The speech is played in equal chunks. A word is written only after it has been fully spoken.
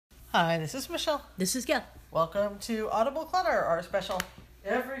Hi, this is Michelle. This is Gail. Welcome to Audible Clutter, our special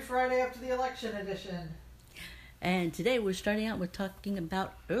every Friday after the election edition. And today we're starting out with talking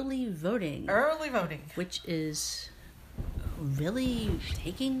about early voting. Early voting. Which is really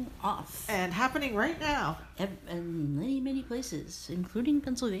taking off. And happening right now. In many places, including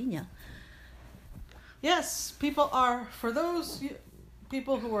Pennsylvania. Yes, people are, for those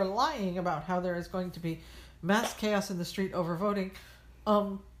people who are lying about how there is going to be mass chaos in the street over voting,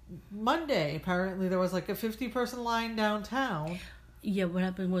 Monday, apparently, there was like a 50-person line downtown. Yeah, what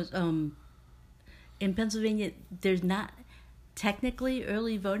happened was, in Pennsylvania, there's not technically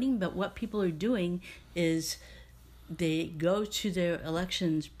early voting, but what people are doing is they go to their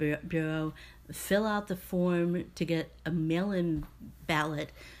elections bureau, fill out the form to get a mail-in ballot,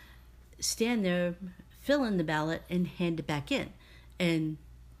 stand there, fill in the ballot, and hand it back in, and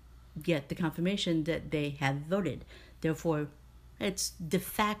get the confirmation that they have voted. Therefore, it's de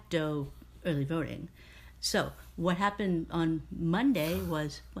facto early voting. So, what happened on Monday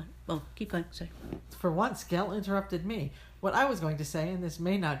was... Well, keep going, sorry. For once, Gail interrupted me. What I was going to say, and this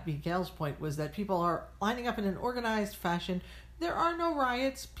may not be Gail's point, was that people are lining up in an organized fashion. There are no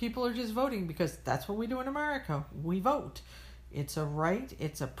riots. People are just voting because that's what we do in America. We vote. It's a right.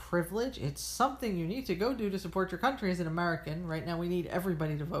 It's a privilege. It's something you need to go do to support your country as an American. Right now, we need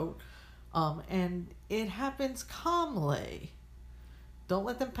everybody to vote. And it happens calmly. Don't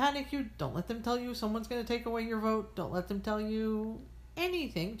let them panic you. Don't let them tell you someone's going to take away your vote. Don't let them tell you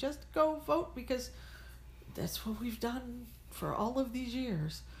anything. Just go vote because that's what we've done for all of these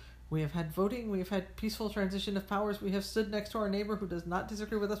years. We have had voting. We have had peaceful transition of powers. We have stood next to our neighbor who does not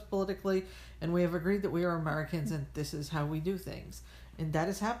disagree with us politically, and we have agreed that we are Americans and this is how we do things. And that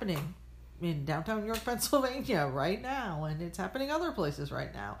is happening in downtown York, Pennsylvania right now, and it's happening other places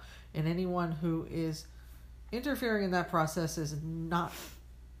right now. And anyone who is interfering in that process is not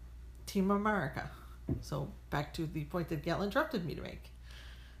Team America. So back to the point that Gail interrupted me to make.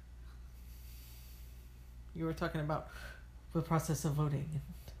 You were talking about the process of voting and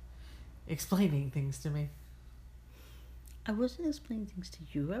explaining things to me. I wasn't explaining things to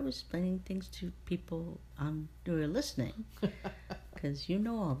you. I was explaining things to people who are listening. Because you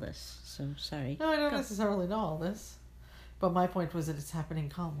know all this. So, sorry. No, I don't necessarily know all this. But my point was that it's happening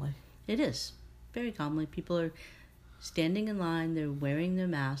calmly. It is. Very calmly. People are standing in line. They're wearing their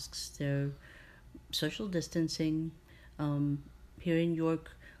masks. They're social distancing. Here in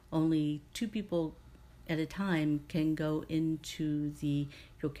York, only 2 people at a time can go into the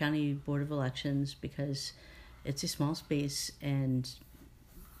York County Board of Elections because it's a small space and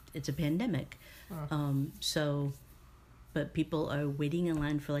it's a pandemic. But people are waiting in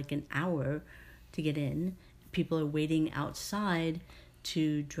line for like an hour to get in. People are waiting outside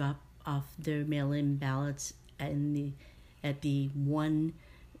to drop off their mail-in ballots at the one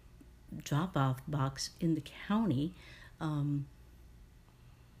drop-off box in the county. But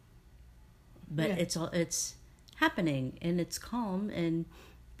yeah. It's happening and it's calm and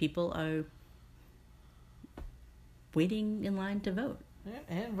people are waiting in line to vote. Yeah,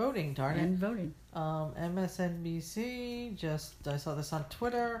 and voting, darn it. And voting. MSNBC, I saw this on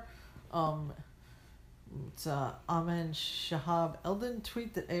Twitter. It's Amen Shahab Eldon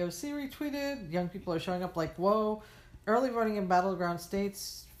tweet that AOC retweeted. Young people are showing up like, whoa. Early voting in battleground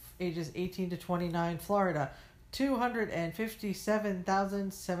states, ages 18 to 29. Florida,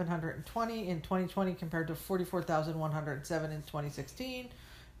 257,720 in 2020 compared to 44,107 in 2016.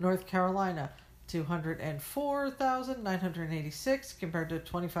 North Carolina, 204,986 compared to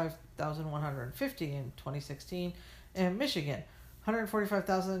 25,150 in 2016. And Michigan,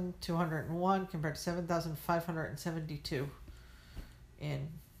 145,201 compared to 7,572 in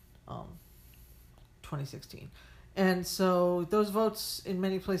 2016. And so those votes in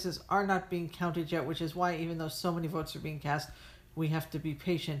many places are not being counted yet, which is why even though so many votes are being cast, we have to be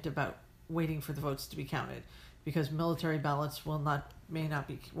patient about waiting for the votes to be counted, because military ballots won't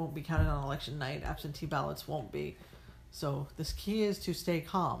be counted on election night. Absentee ballots won't be. So this key is to stay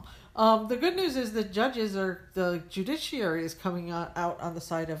calm. The good news is that the judiciary is coming out on the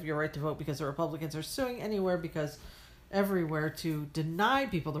side of your right to vote, because the Republicans are suing everywhere to deny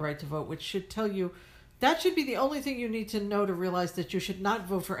people the right to vote, which should tell you, that should be the only thing you need to know to realize that you should not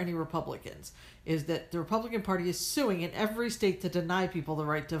vote for any Republicans, is that the Republican Party is suing in every state to deny people the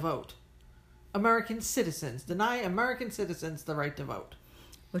right to vote. Deny American citizens the right to vote.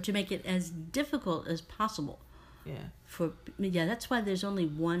 Or to make it as difficult as possible. Yeah. That's why there's only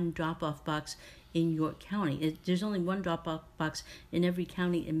one drop-off box in York County. There's only one drop-off box in every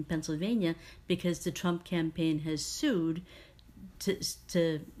county in Pennsylvania, because the Trump campaign has sued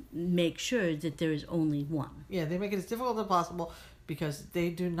to make sure that there is only one. Yeah, they make it as difficult as possible because they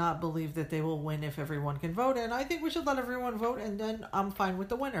do not believe that they will win if everyone can vote. And I think we should let everyone vote, and then I'm fine with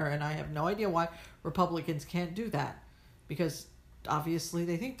the winner. And I have no idea why Republicans can't do that, because obviously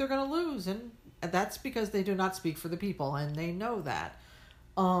they think they're going to lose, and that's because they do not speak for the people, and they know that.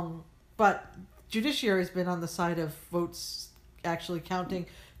 But judiciary's been on the side of votes actually counting,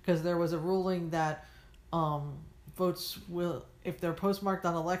 because there was a ruling that votes will, if they're postmarked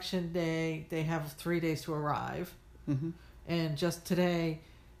on election day, they have 3 days to arrive. Mm-hmm. And just today,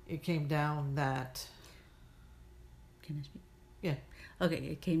 it came down that... Can I speak? Yeah. Okay,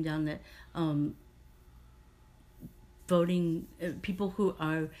 it came down that voting, people who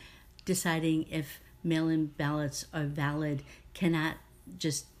are deciding if mail-in ballots are valid cannot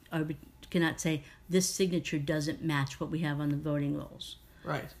say this signature doesn't match what we have on the voting rolls.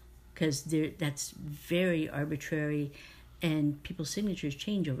 Right. Because that's very arbitrary, and people's signatures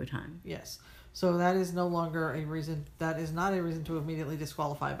change over time. Yes. So that is no longer a reason, that is not a reason to immediately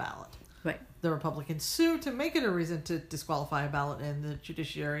disqualify a ballot. Right. The Republicans sued to make it a reason to disqualify a ballot, and the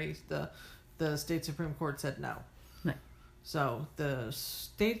judiciary, the state Supreme Court said no. Right. So the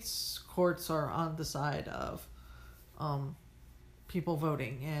state's courts are on the side of people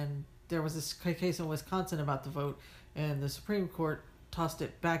voting, and there was this case in Wisconsin about the vote, and the Supreme Court tossed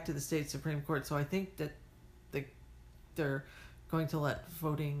it back to the state Supreme Court. So I think that they're going to let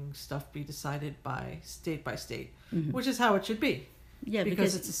voting stuff be decided by state, mm-hmm. which is how it should be. Yeah,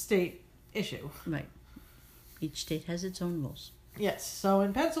 because it's a state issue. Right. Each state has its own rules. Yes. So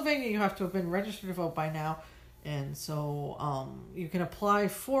in Pennsylvania, you have to have been registered to vote by now, and so you can apply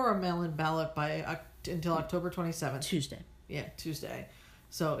for a mail-in ballot until October 27th. Tuesday. Yeah, Tuesday.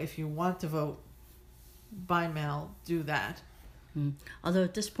 So if you want to vote by mail, do that. Mm. Although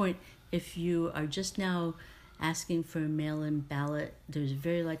at this point, if you are just now asking for a mail-in ballot, there's a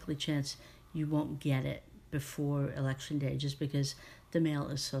very likely chance you won't get it before Election Day, just because the mail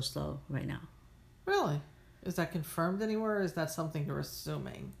is so slow right now. Really? Is that confirmed anywhere, or is that something you're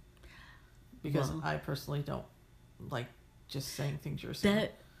assuming? Because I personally don't like just saying things you're assuming.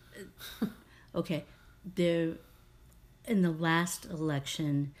 Okay. In the last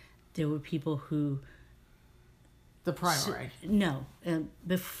election, there were people who... The primary?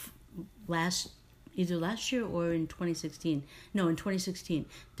 Either last year or in 2016. No, in 2016.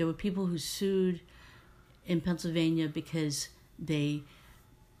 There were people who sued in Pennsylvania because they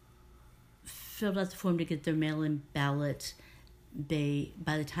filled out the form to get their mail-in ballot.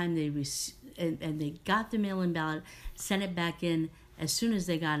 By the time they and they got the mail-in ballot, sent it back in as soon as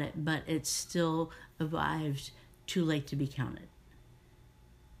they got it, but it still arrived too late to be counted.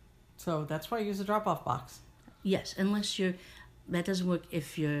 So that's why I use a drop-off box. Yes, that doesn't work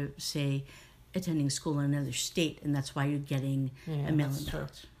if you're, say, attending school in another state, and that's why you're getting a mail-in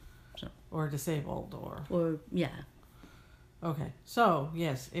ballot. So. Or disabled, or yeah. Okay, so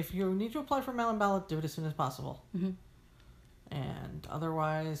yes, if you need to apply for a mail-in ballot, do it as soon as possible. Mm-hmm. And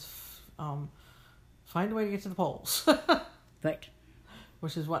otherwise, find a way to get to the polls. Right.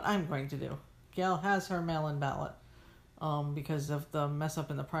 Which is what I'm going to do. Gail has her mail-in ballot. Because of the mess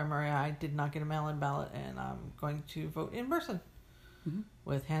up in the primary, I did not get a mail-in ballot, and I'm going to vote in person. Mm-hmm.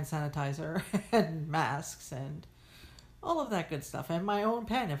 With hand sanitizer and masks and all of that good stuff, and my own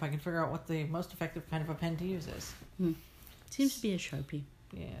pen if I can figure out what the most effective kind of a pen to use is. Seems to be a Sharpie.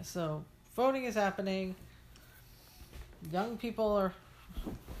 Yeah, so voting is happening. Young people are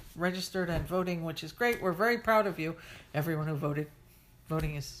registered and voting, which is great. We're very proud of you, everyone who voted.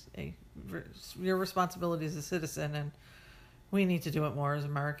 Voting is your responsibility as a citizen, and we need to do it more as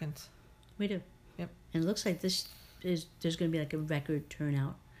Americans. We do. Yep. And it looks like there's going to be like a record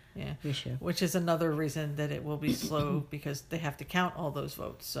turnout. Yeah. This year. Which is another reason that it will be slow because they have to count all those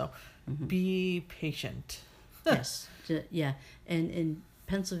votes. So be patient. Yes. Yeah. And in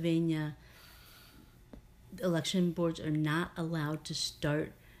Pennsylvania, election boards are not allowed to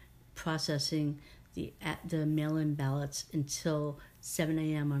start processing the mail-in ballots until 7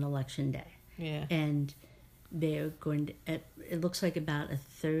 a.m. on Election Day. Yeah. And they're going to, it looks like about a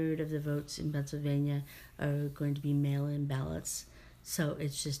third of the votes in Pennsylvania are going to be mail-in ballots. So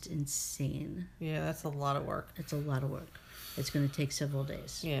it's just insane. Yeah, that's a lot of work. It's a lot of work. It's going to take several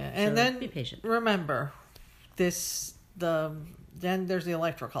days. Yeah, and then be patient. Remember, then there's the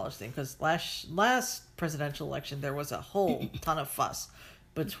electoral college thing, because last presidential election there was a whole ton of fuss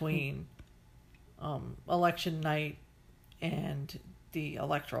between election night and the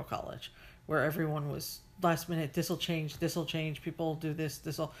electoral college, where everyone was last minute, this'll change, people do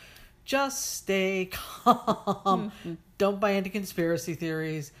this'll. Just stay calm. Don't buy into conspiracy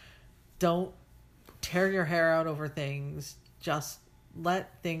theories. Don't tear your hair out over things. Just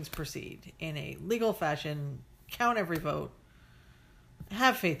let things proceed in a legal fashion. Count every vote.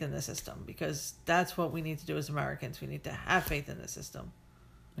 have faith in the system, because that's what we need to do as Americans. We need to have faith in the system.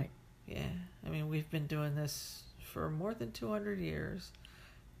 Right. Yeah. I mean, we've been doing this for more than 200 years.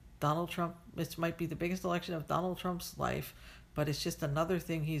 Donald Trump, this might be the biggest election of Donald Trump's life, but it's just another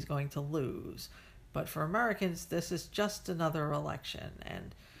thing he's going to lose. But for Americans, this is just another election,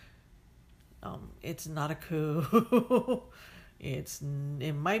 and it's not a coup. It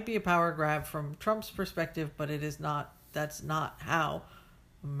might be a power grab from Trump's perspective, but it is not. That's not how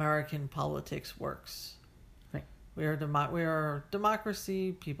American politics works. Right. We are a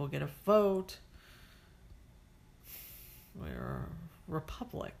democracy. People get a vote. We're a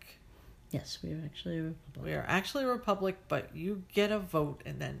republic. Yes, we are actually a republic. We are actually a republic, but you get a vote,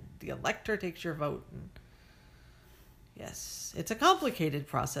 and then the elector takes your vote. And yes, it's a complicated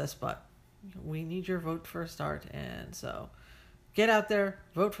process, but we need your vote for a start. And so get out there,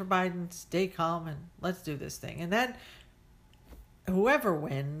 vote for Biden, stay calm, and let's do this thing. And then whoever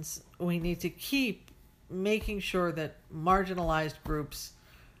wins, we need to keep making sure that marginalized groups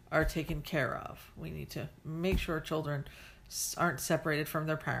are taken care of. We need to make sure children aren't separated from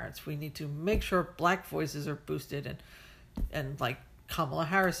their parents. We need to make sure black voices are boosted, and like Kamala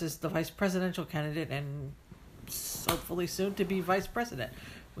Harris is the vice presidential candidate and hopefully soon to be vice president.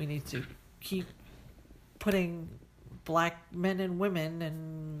 We need to keep putting black men and women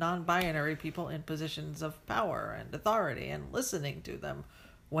and non-binary people in positions of power and authority, and listening to them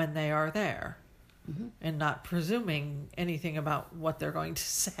when they are there, and not presuming anything about what they're going to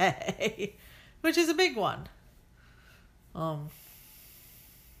say, which is a big one.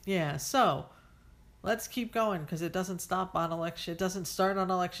 Yeah, so let's keep going, because it doesn't stop on election. It doesn't start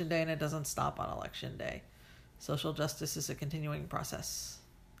on election day, and it doesn't stop on election day. Social justice is a continuing process,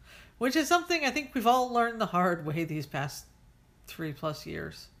 which is something I think we've all learned the hard way these past 3+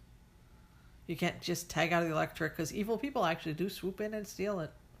 years. You can't just tag out of the electorate, because evil people actually do swoop in and steal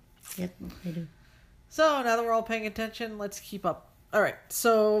it. Yep, they do. So now that we're all paying attention, let's keep up. All right,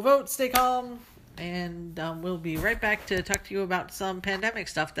 so vote, stay calm, and we'll be right back to talk to you about some pandemic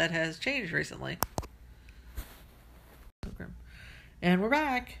stuff that has changed recently. And we're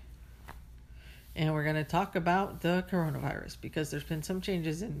back. And we're going to talk about the coronavirus, because there's been some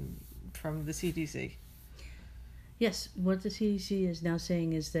changes from the CDC. Yes, what the CDC is now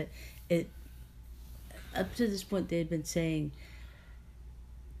saying is that up to this point, they had been saying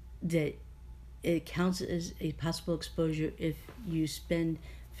that it counts as a possible exposure if you spend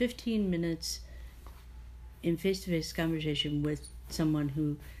 15 minutes in face-to-face conversation with someone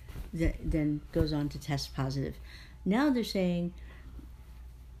who then goes on to test positive. Now they're saying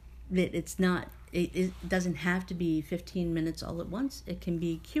that it's not, it doesn't have to be 15 minutes all at once. It can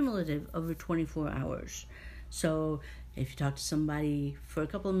be cumulative over 24 hours. So if you talk to somebody for a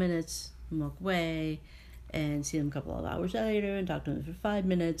couple of minutes and walk away, and see them a couple of hours later and talk to them for 5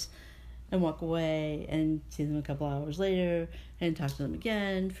 minutes and walk away, and see them a couple of hours later and talk to them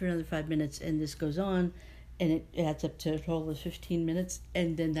again for another 5 minutes, and this goes on, and it adds up to a total of 15 minutes,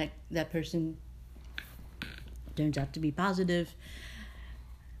 and then that person turns out to be positive.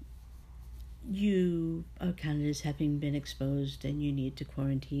 You are counted as having been exposed, and you need to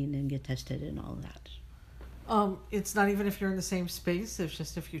quarantine and get tested and all of that. It's not even if you're in the same space, it's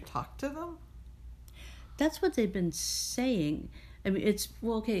just if you talk to them? That's what they've been saying. I mean, it's,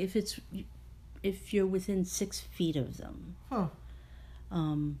 well, okay, if you're within 6 feet of them. Huh.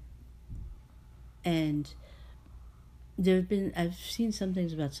 And I've seen some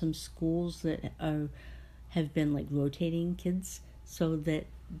things about some schools that have been like rotating kids so that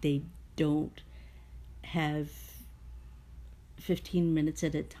they don't have 15 minutes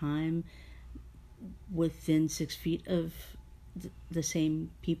at a time within 6 feet of the same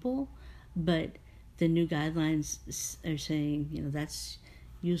people, but the new guidelines are saying, that's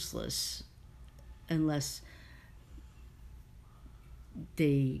useless unless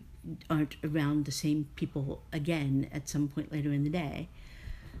they aren't around the same people again at some point later in the day.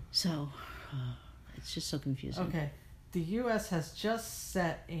 So it's just so confusing. Okay. The U.S. has just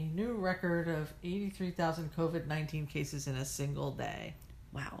set a new record of 83,000 COVID-19 cases in a single day.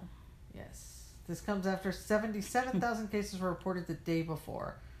 Wow. Yes. This comes after 77,000 cases were reported the day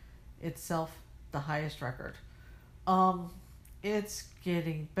before. Itself the highest record. It's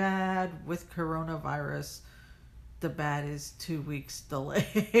getting bad with coronavirus. The bad is 2 weeks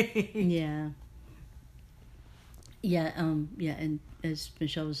delay. Yeah. Yeah, and as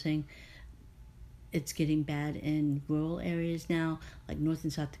Michelle was saying, it's getting bad in rural areas now. Like North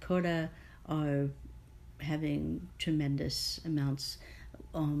and South Dakota are having tremendous amounts.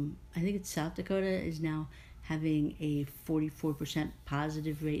 I think it's South Dakota is now having a 44%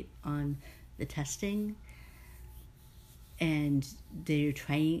 positive rate on the testing. and they're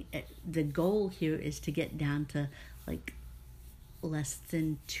trying. The goal here is to get down to like less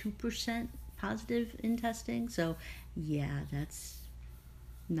than 2% positive in testing. So, yeah, that's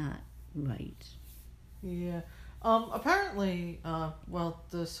not right. Yeah. Apparently,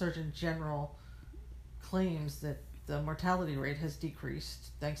 the Surgeon General claims that the mortality rate has decreased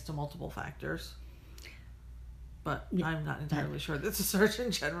thanks to multiple factors. But yeah, I'm not entirely sure that the Surgeon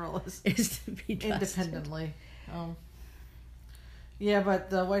General is to be trusted. Independently. Yeah, but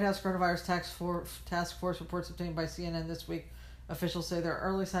the White House Coronavirus Task Force reports obtained by CNN this week, officials say there are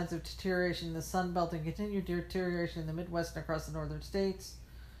early signs of deterioration in the Sun Belt and continued deterioration in the Midwest and across the northern states.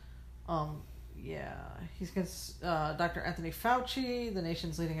 Dr. Anthony Fauci, the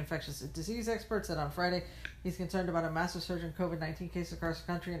nation's leading infectious disease expert, said on Friday he's concerned about a massive surge in COVID-19 cases across the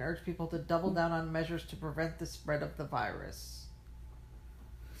country and urged people to double down on measures to prevent the spread of the virus.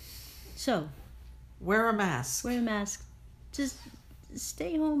 So, wear a mask. Just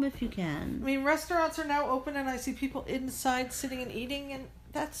stay home if you can. I mean, restaurants are now open and I see people inside sitting and eating, and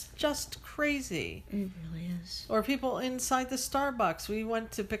that's just crazy. It really is. Or people inside the Starbucks. We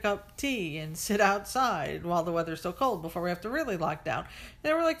went to pick up tea and sit outside while the weather's so cold before we have to really lock down.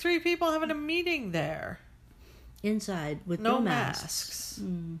 There were like 3 people having a meeting there. Inside with no masks.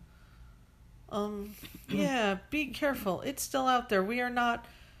 Yeah, be careful. It's still out there. We're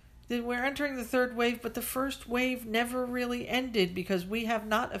entering the 3rd wave, but the 1st wave never really ended because we have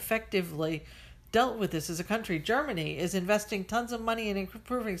not effectively dealt with this as a country. Germany is investing tons of money in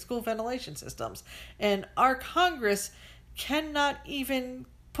improving school ventilation systems, and our Congress cannot even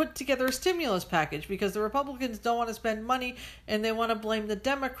put together a stimulus package because the Republicans don't want to spend money and they want to blame the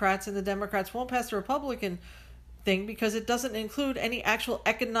Democrats, and the Democrats won't pass the Republican thing because it doesn't include any actual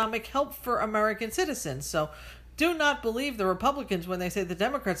economic help for American citizens. So do not believe the Republicans when they say the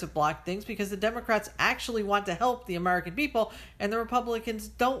Democrats have blocked things, because the Democrats actually want to help the American people, and the Republicans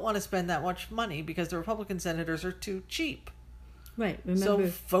don't want to spend that much money because the Republican senators are too cheap. Right. Remember,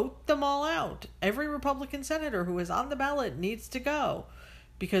 so vote them all out. Every Republican senator who is on the ballot needs to go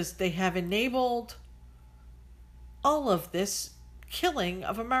because they have enabled all of this killing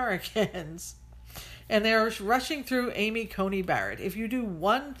of Americans. And they're rushing through Amy Coney Barrett. If you do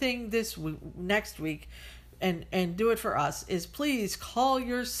one thing next week, and do it for us, is please call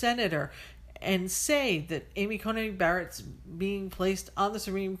your senator and say that Amy Coney Barrett's being placed on the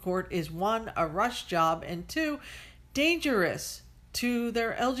Supreme Court is 1, a rush job, and 2, dangerous to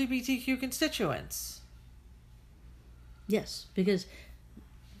their LGBTQ constituents. Yes, because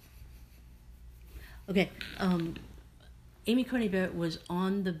Amy Coney Barrett was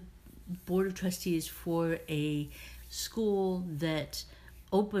on the board of trustees for a school that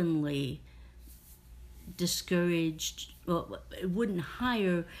openly discouraged, it wouldn't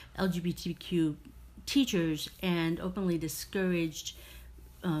hire LGBTQ teachers and openly discouraged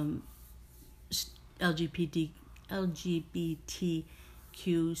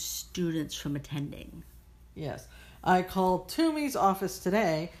LGBTQ students from attending. Yes. I called Toomey's office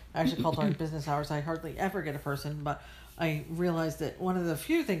today. I actually called during business hours. I hardly ever get a person, but I realized that one of the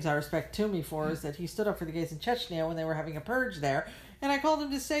few things I respect Toomey for is that he stood up for the gays in Chechnya when they were having a purge there. And I called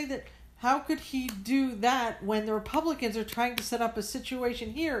him to say that how could he do that when the Republicans are trying to set up a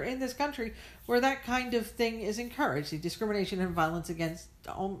situation here in this country where that kind of thing is encouraged, the discrimination and violence against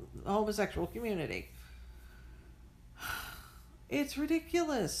the homosexual community? It's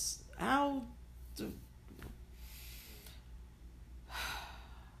ridiculous.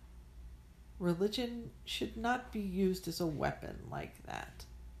 Religion should not be used as a weapon like that.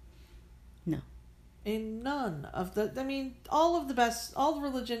 No. In none of all the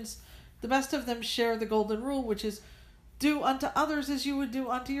religions, the best of them share the golden rule, which is do unto others as you would do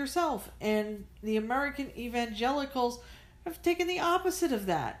unto yourself. And the American evangelicals have taken the opposite of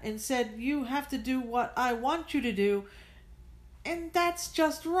that and said, you have to do what I want you to do. And that's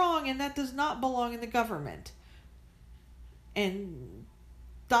just wrong, and that does not belong in the government. And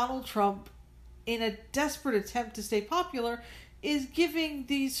Donald Trump, in a desperate attempt to stay popular, is giving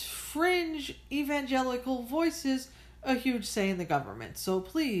these fringe evangelical voices a huge say in the government. So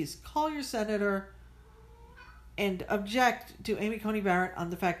please call your senator and object to Amy Coney Barrett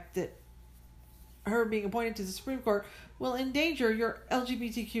on the fact that her being appointed to the Supreme Court will endanger your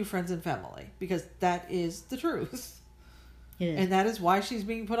LGBTQ friends and family, because that is the truth. It is. And that is why she's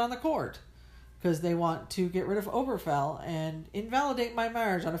being put on the court, because they want to get rid of Obergefell and invalidate my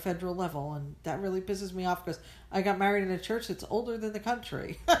marriage on a federal level. And that really pisses me off, because I got married in a church that's older than the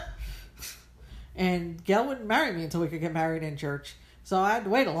country. And Gail wouldn't marry me until we could get married in church. So I had to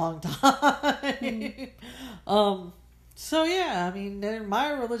wait a long time. So yeah, I mean,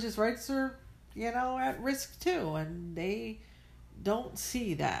 my religious rights are at risk too, and they don't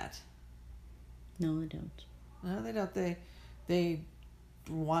see that. No, they don't. No, they don't.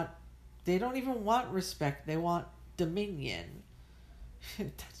 They don't even want respect. They want dominion.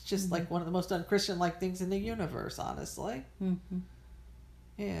 That's just like one of the most unchristian-like things in the universe, honestly. Mm-hmm.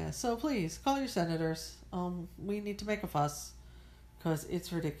 Yeah, so please, call your senators. We need to make a fuss, because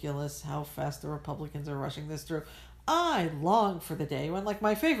it's ridiculous how fast the Republicans are rushing this through. I long for the day when, like,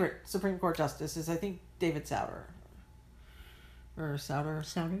 my favorite Supreme Court justice is, I think, David Souter. Or Souter.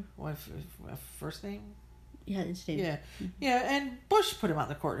 Souter? What, first name? Yeah, it's David. Yeah. Mm-hmm. Yeah, and Bush put him on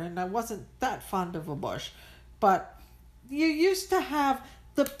the court, and I wasn't that fond of a Bush. But you used to have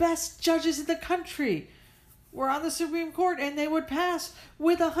the best judges in the country were on the Supreme Court, and they would pass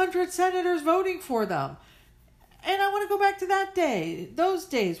with 100 senators voting for them. And I want to go back to that day, those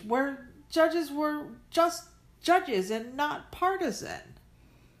days where judges were just judges and not partisan.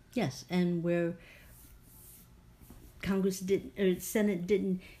 Yes, and where Senate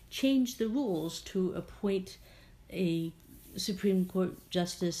didn't change the rules to appoint a Supreme Court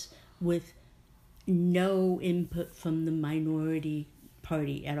justice with no input from the minority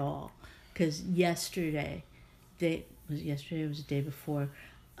party at all. Because yesterday, it was the day before,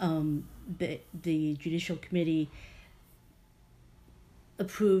 the Judicial Committee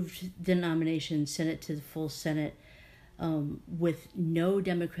approved the nomination, sent it to the full Senate with no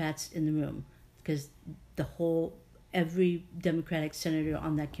Democrats in the room, because every Democratic senator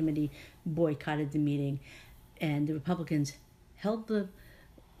on that committee boycotted the meeting, and the Republicans held the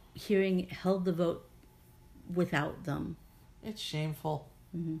hearing, held the vote without them. It's shameful.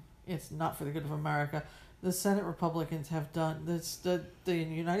 Mm-hmm. It's not for the good of America. The Senate Republicans have done this. The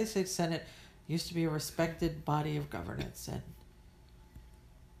United States Senate used to be a respected body of governance, and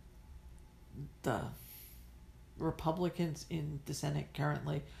the Republicans in the Senate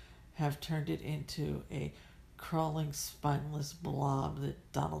currently have turned it into a crawling, spineless blob that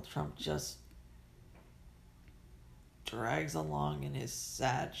Donald Trump just drags along in his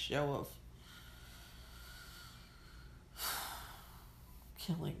sad show of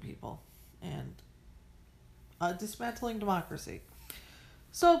killing people and dismantling democracy.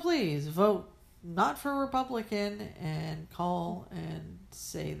 So please vote not for Republican, and call and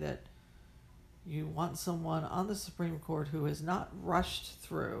say that you want someone on the Supreme Court who is not rushed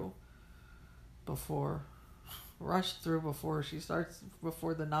through before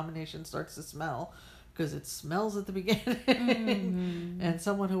the nomination starts to smell, because it smells at the beginning. Mm-hmm. And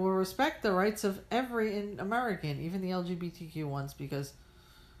someone who will respect the rights of every American, even the LGBTQ ones, because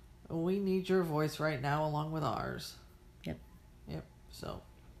we need your voice right now along with ours. Yep. So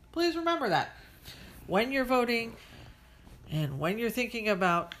please remember that when you're voting, and when you're thinking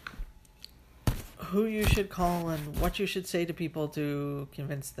about who you should call and what you should say to people to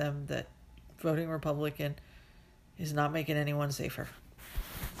convince them that voting Republican is not making anyone safer.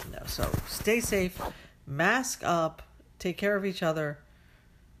 No, so stay safe, mask up, take care of each other,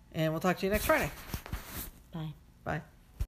 and we'll talk to you next Friday. Bye. Bye.